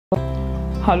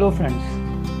Hello friends,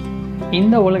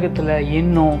 இந்த உலகத்தில்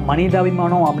இன்னும்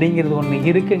மனிதாபிமானம் அப்படிங்கிறது ஒன்று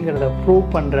இருக்குங்கிறத ப்ரூவ்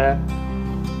பண்ணுற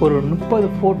ஒரு 30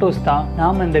 ஃபோட்டோஸ் தான்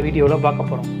நாம் இந்த வீடியோவில் பார்க்க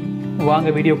போகிறோம்.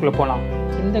 வாங்க வீடியோக்குள்ளே போகலாம்.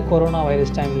 இந்த கொரோனா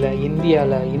வைரஸ் டைமில்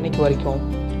இந்தியாவில் இன்றைக்கி வரைக்கும்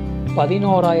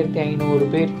 11,500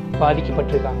 பேர்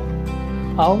பாதிக்கப்பட்டிருக்காங்க.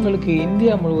 அவங்களுக்கு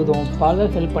இந்தியா முழுவதும் பல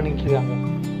ஹெல்ப் பண்ணிகிட்டு இருக்காங்க.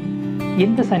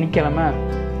 இந்த சனிக்கிழமை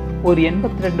ஒரு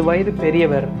 82 வயது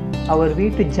பெரியவர் அவர்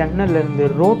வீட்டு ஜன்னல்லேருந்து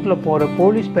ரோட்டில் போகிற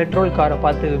போலீஸ் பெட்ரோல் காரை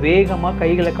பார்த்து வேகமாக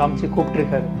கைகளை காமிச்சு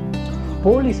கூப்பிட்டுருக்காரு.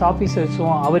 போலீஸ்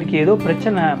ஆஃபீஸர்ஸும் அவருக்கு ஏதோ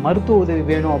பிரச்சனை, மருத்துவ உதவி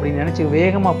வேணும் அப்படின்னு நினச்சி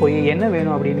வேகமாக போய் என்ன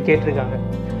வேணும் அப்படின்னு கேட்டிருக்காங்க.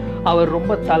 அவர்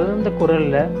ரொம்ப தளர்ந்த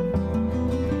குரலில்,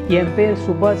 என் பேர்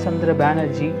சுபாஷ் சந்திர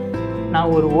பானர்ஜி,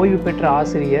 நான் ஒரு ஓய்வு பெற்ற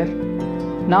ஆசிரியர்,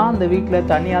 நான் அந்த வீட்டில்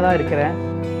தனியாக தான் இருக்கிறேன்,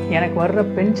 எனக்கு வர்ற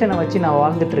பென்ஷனை வச்சு நான்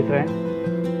வாழ்ந்துட்டுருக்கிறேன்,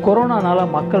 கொரோனானால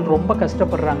மக்கள் ரொம்ப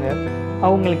கஷ்டப்படுறாங்க,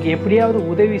 அவங்களுக்கு எப்படியாவது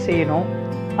உதவி செய்யணும்,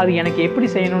 அது எனக்கு எப்படி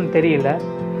செய்யணும்னு தெரியல,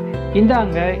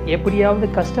 இந்தாங்க எப்படியாவது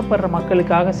கஷ்டப்படுற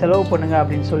மக்களுக்காக செலவு பண்ணுங்க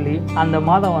அப்படின்னு சொல்லி அந்த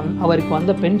மாதம் அவருக்கு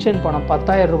வந்த பென்ஷன் பணம்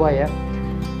 10,000 ரூபாயை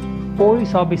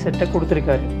போலீஸ் ஆஃபீஸர்கிட்ட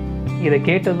கொடுத்துருக்காரு. இதை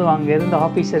கேட்டதும் அங்கே இருந்த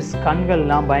ஆஃபீஸர்ஸ்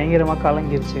கண்கள்லாம் பயங்கரமாக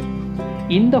கலங்கிருச்சு.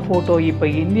 இந்த ஃபோட்டோ இப்போ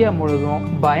இந்தியா முழுவதும்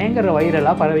பயங்கர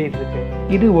வைரலாக பரவிட்டு இருக்கு.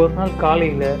 இது ஒரு நாள்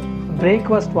காலையில்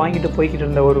பிரேக்ஃபாஸ்ட் வாங்கிட்டு போய்கிட்டு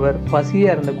இருந்த ஒருவர்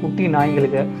பசியாக இருந்த குட்டி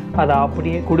நாய்களுக்கு அதை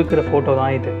அப்படியே கொடுக்குற ஃபோட்டோ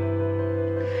தான் இது.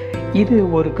 இது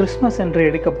ஒரு கிறிஸ்மஸ் என்று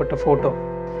எடுக்கப்பட்ட ஃபோட்டோ.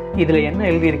 இதில் என்ன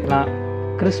எழுதியிருக்குன்னா,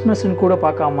 கிறிஸ்மஸ்ன்னு கூட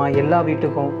பார்க்காம எல்லா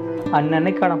வீட்டுக்கும்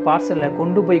அன்னன்னைக்கான பார்சலை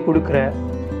கொண்டு போய் கொடுக்குற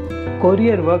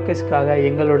கொரியர் ஒர்க்கர்ஸ்க்காக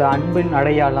எங்களோட அன்பின்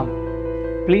அடையாளம்,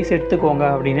 ப்ளீஸ் எடுத்துக்கோங்க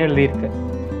அப்படின்னு எழுதியிருக்கு.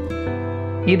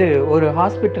 இது ஒரு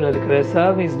ஹாஸ்பிட்டலில் இருக்கிற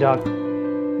சர்வீஸ் டாக்.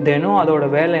 தினம் அதோட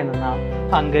வேலை என்னென்னா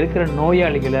அங்கே இருக்கிற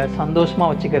நோயாளிகளை சந்தோஷமாக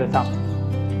வச்சுக்கிறது தான்.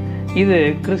 இது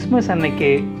கிறிஸ்மஸ் அன்னைக்கு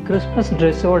கிறிஸ்மஸ்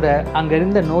ட்ரெஸ்ஸோட அங்கே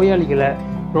இருந்த நோயாளிகளை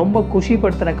ரொம்ப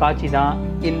குஷிப்படுத்தின காட்சி தான்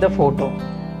இந்த ஃபோட்டோ.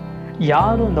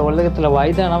 யாரும் இந்த உலகத்தில்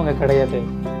வயதானவங்க கிடையாது,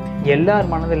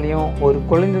 எல்லார் மனதிலையும் ஒரு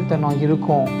குழந்தைத்தனம்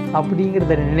இருக்கும்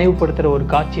அப்படிங்கிறத நினைவுபடுத்துகிற ஒரு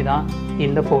காட்சி தான்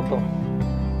இந்த ஃபோட்டோ.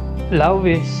 Love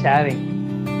is sharing.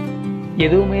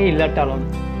 எதுவுமே இல்லாட்டாலும்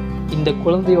இந்த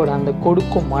குழந்தையோட அந்த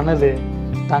கொடுக்கும் மனது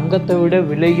தங்கத்தை விட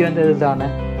விலை உயர்ந்தது தானே.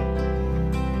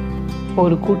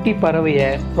 ஒரு குட்டி பறவையை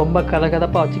ரொம்ப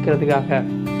கதகதப்பாக வச்சுக்கிறதுக்காக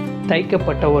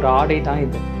தைக்கப்பட்ட ஒரு ஆடை தான்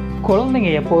இது.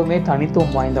 குழந்தைங்க எப்போதுமே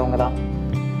தனித்துவம் வாய்ந்தவங்க தான்.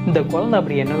 இந்த குழந்தை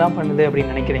அப்படி என்னதான் பண்ணுது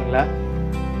அப்படின்னு நினைக்கிறீங்களா?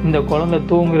 இந்த குழந்தை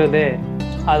தூங்குறது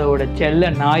அதோட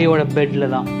செல்ல நாயோட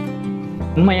பெட்டில் தான்.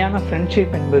 உண்மையான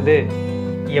ஃப்ரெண்ட்ஷிப் என்பது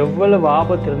எவ்வளவு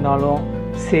ஆபத்து இருந்தாலும்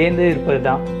சேர்ந்து இருப்பது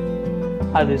தான்.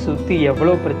 அது சுற்றி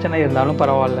எவ்வளோ பிரச்சனை இருந்தாலும்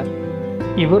பரவாயில்ல.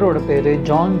 இவரோட பேர்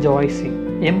ஜான் ஜாய்ஸி.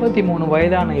 83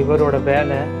 வயதான இவரோட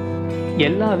வேலை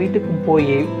எல்லா வீட்டுக்கும்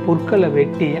போய் புற்களை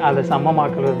வெட்டி அதை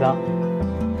சமமாக்குறது தான்.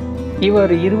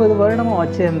 இவர் 20 வருடமாக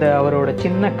வச்சிருந்த அவரோட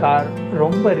சின்ன கார்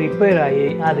ரொம்ப ரிப்பேர் ஆகி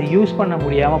அதை யூஸ் பண்ண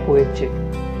முடியாமல் போயிடுச்சு.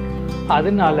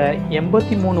 அதனால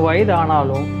 83 வயது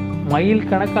ஆனாலும் மைல்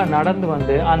கணக்காக நடந்து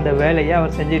வந்து அந்த வேலையை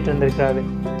அவர் செஞ்சிட்டு இருந்திருக்காரு.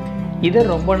 இதை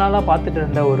ரொம்ப நாளாக பார்த்துட்டு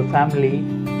இருந்த ஒரு ஃபேமிலி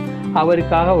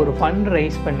அவருக்காக ஒரு ஃபண்ட்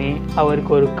ரைஸ் பண்ணி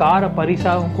அவருக்கு ஒரு காரை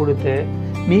பரிசாகவும் கொடுத்து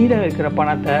மீத இருக்கிற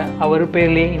பணத்தை அவர்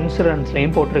பேர்லேயே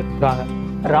இன்சூரன்ஸ்லேயும் போட்டிருக்காங்க.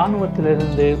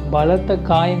 இராணுவத்திலிருந்து பலத்த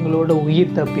காயங்களோட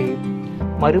உயிர் தப்பி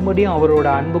மறுபடியும் அவரோட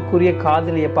அன்புக்குரிய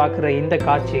காதலியை பார்க்குற இந்த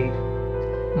காட்சி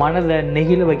மனதை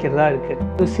நெகிழ வைக்கிறதா இருக்குது.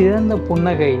 ஒரு சிறந்த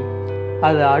புன்னகை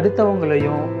அது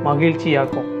அடுத்தவங்களையும்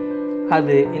மகிழ்ச்சியாக்கும்.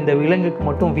 அது இந்த விலங்குக்கு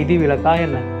மட்டும் விதிவிலக்கா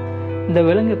என்ன? இந்த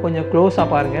விலங்கு கொஞ்சம் க்ளோஸாக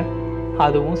பாருங்கள்,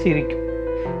 அதுவும் சிரிக்கும்.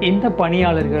 இந்த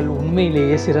பணியாளர்கள்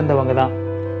உண்மையிலேயே சிறந்தவங்க தான்.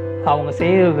 அவங்க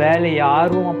செய்கிற வேலையை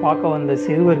ஆர்வமாக பார்க்க வந்த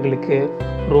சிறுவர்களுக்கு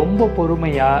ரொம்ப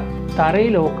பொறுமையாக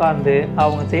தரையில் உட்காந்து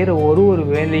அவங்க செய்கிற ஒரு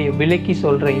வேலையை விலக்கி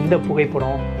சொல்கிற இந்த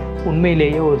புகைப்படம்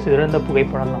உண்மையிலேயே ஒரு சிறந்த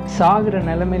புகைப்படம் தான். சாகிற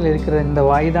நிலைமையில் இருக்கிற இந்த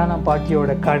வயதான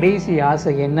பாட்டியோட கடைசி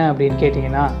ஆசை என்ன அப்படின்னு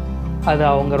கேட்டிங்கன்னா, அது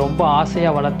அவங்க ரொம்ப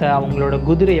ஆசையாக வளர்த்த அவங்களோட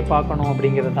குதிரையை பார்க்கணும்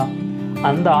அப்படிங்கிறது தான்.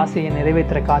 அந்த ஆசையை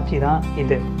நிறைவேற்றுற காட்சி தான்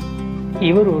இது.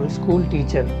 இவர் ஒரு ஸ்கூல்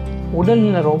டீச்சர்.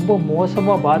 உடல்நிலை ரொம்ப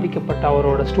மோசமாக பாதிக்கப்பட்ட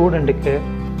அவரோட ஸ்டூடெண்ட்டுக்கு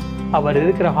அவர்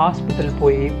இருக்கிற ஹாஸ்பிட்டல்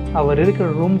போய் அவர் இருக்கிற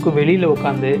ரூமுக்கு வெளியில்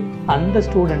உட்காந்து அந்த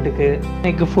ஸ்டூடெண்ட்டுக்கு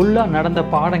இன்னைக்கு ஃபுல்லாக நடந்த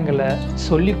பாடங்களை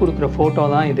சொல்லி கொடுக்குற ஃபோட்டோ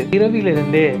தான் இது.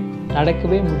 இரவிலிருந்தே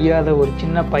நடக்கவே முடியாத ஒரு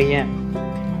சின்ன பையன்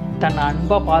தன்னை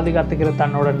அன்பாக பாதுகாத்துக்கிற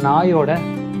தன்னோட நாயோட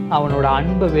அவனோட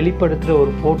அன்பை வெளிப்படுத்துகிற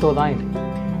ஒரு ஃபோட்டோ தான் இது.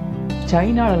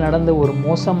 சைனாவில் நடந்த ஒரு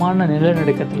மோசமான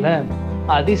நிலநடுக்கத்தில்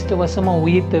அதிர்ஷ்டவசமாக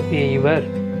உயிர் தப்பிய இவர்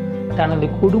தனது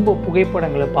குடும்ப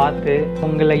புகைப்படங்களை பார்த்து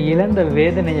உங்களை இழந்த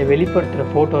வேதனையை வெளிப்படுத்துகிற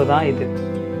ஃபோட்டோ தான் இது.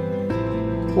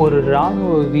 ஒரு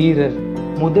இராணுவ வீரர்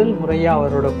முதல் முறையாக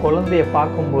அவரோட குழந்தைய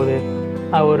பார்க்கும்போது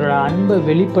அவரோட அன்பை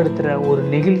வெளிப்படுத்துகிற ஒரு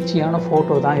நெகிழ்ச்சியான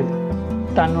ஃபோட்டோ தான் இது.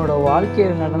 தன்னோட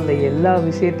வாழ்க்கையில் நடந்த எல்லா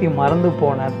விஷயத்தையும் மறந்து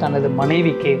போன தனது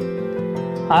மனைவிக்கு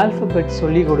ஆல்பபெட்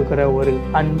சொல்லி கொடுக்குற ஒரு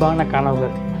அன்பான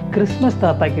கணவர், கிறிஸ்மஸ்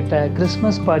தாத்தா கிட்ட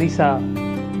கிறிஸ்மஸ் பரிசா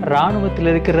இராணுவத்தில்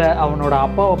இருக்கிற அவனோட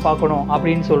அப்பாவை பார்க்கணும்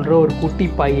அப்படின்னு சொல்கிற ஒரு குட்டி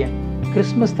பையன்.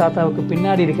 கிறிஸ்மஸ் தாத்தாவுக்கு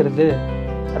பின்னாடி இருக்கிறது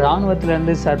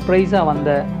இராணுவத்திலேருந்து சர்ப்ரைஸாக வந்த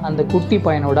அந்த குட்டி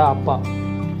பையனோட அப்பா.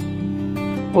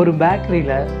 ஒரு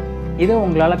பேக்கரியில் இதை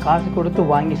உங்களால் காசு கொடுத்து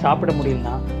வாங்கி சாப்பிட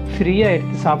முடியலன்னா ஃப்ரீயாக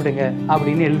எடுத்து சாப்பிடுங்க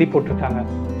அப்படின்னு எழுதி போட்டிருக்காங்க.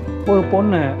 ஒரு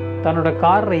பொண்ணு தன்னோட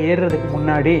காரில் ஏறுறதுக்கு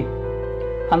முன்னாடி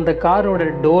அந்த காரோட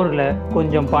டோரில்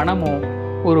கொஞ்சம் பணமும்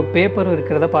ஒரு பேப்பரும்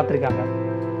இருக்கிறத பார்த்துருக்காங்க.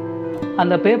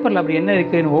 அந்த பேப்பரில் அப்படி என்ன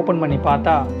இருக்குதுன்னு ஓப்பன் பண்ணி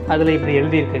பார்த்தா அதில் இப்படி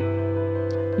எழுதியிருக்கு: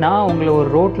 நான் உங்களை ஒரு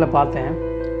ரோட்டில் பார்த்தேன்,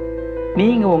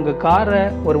 நீங்கள் உங்கள் காரை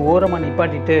ஒரு ஓரமாக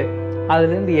நிப்பாட்டிட்டு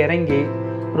அதுலேருந்து இறங்கி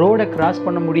ரோடை கிராஸ்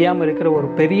பண்ண முடியாமல் இருக்கிற ஒரு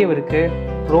பெரியவருக்கு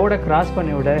ரோடை கிராஸ்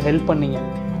பண்ணி விட ஹெல்ப் பண்ணீங்க.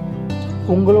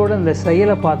 உங்களோட இந்த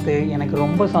செயலை பார்த்து எனக்கு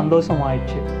ரொம்ப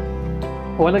சந்தோஷமாயிடுச்சு.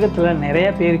 உலகத்தில் நிறைய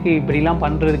பேருக்கு இப்படிலாம்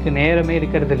பண்ணுறதுக்கு நேரமே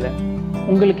இருக்கிறது இல்லை.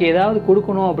 உங்களுக்கு ஏதாவது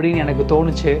கொடுக்கணும் அப்படின்னு எனக்கு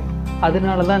தோணுச்சு,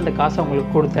 அதனால தான் இந்த காசை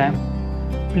உங்களுக்கு கொடுத்தேன்.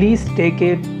 Please take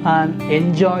it and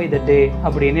enjoy the டே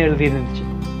அப்படின்னு எழுதியிருந்துச்சு.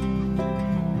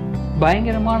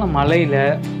 பயங்கரமான மலையில்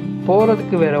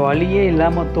போகிறதுக்கு வேறு வழியே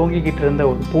இல்லாமல் தூங்கிக்கிட்டு இருந்த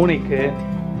ஒரு பூனைக்கு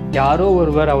யாரோ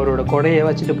ஒருவர் அவரோட கொடையை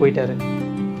வச்சுட்டு போயிட்டாரு.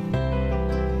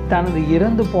 தனது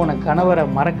இறந்து போன கணவரை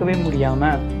மறக்கவே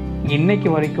முடியாமல் இன்னைக்கு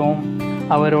வரைக்கும்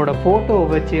அவரோட ஃபோட்டோவை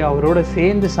வச்சு அவரோட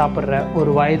சேர்ந்து சாப்பிட்ற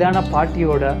ஒரு வயதான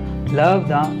பாட்டியோட லவ்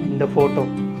தான் இந்த ஃபோட்டோ.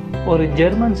 ஒரு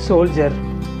ஜெர்மன் சோல்ஜர்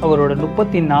அவரோட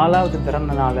 34வது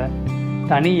பிறந்த நாளை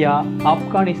தனியாக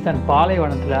ஆப்கானிஸ்தான்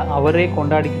பாலைவனத்தில் அவரே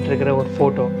கொண்டாடிக்கிட்டு இருக்கிற ஒரு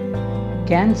ஃபோட்டோ.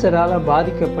 கேன்சரால்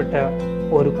பாதிக்கப்பட்ட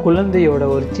ஒரு குழந்தையோட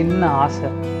ஒரு சின்ன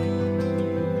ஆசை.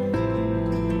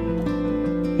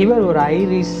 இவர் ஒரு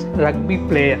ஐரிஷ் ரக்பி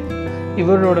பிளேயர்.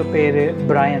 இவரோட பேர்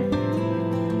பிரையன்.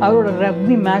 அவரோட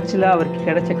ரக்பி மேட்ச்சில் அவருக்கு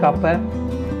கிடைச்ச காப்பை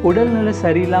உடல்நிலை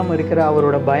சரியில்லாமல் இருக்கிற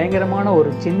அவரோட பயங்கரமான ஒரு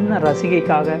சின்ன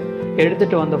ரசிகைக்காக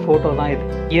எடுத்துகிட்டு வந்த ஃபோட்டோ தான் இது.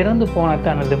 இறந்து போன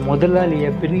தனது முதலாளியை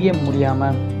பிரிய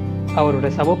முடியாமல் அவரோட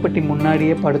சவப்பெட்டி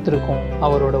முன்னாடியே படுத்திருக்கோம்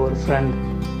அவரோட ஒரு ஃப்ரெண்ட்.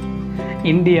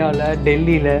 இந்தியாவில்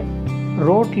டெல்லியில்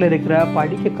ரோட்டில் இருக்கிற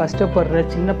படிக்க கஷ்டப்படுற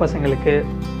சின்ன பசங்களுக்கு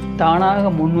தானாக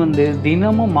முன் வந்து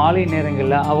தினமும் மாலை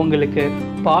நேரங்களில் அவங்களுக்கு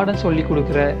பாடம் சொல்லி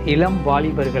கொடுக்குற இளம்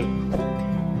வாலிபர்கள்.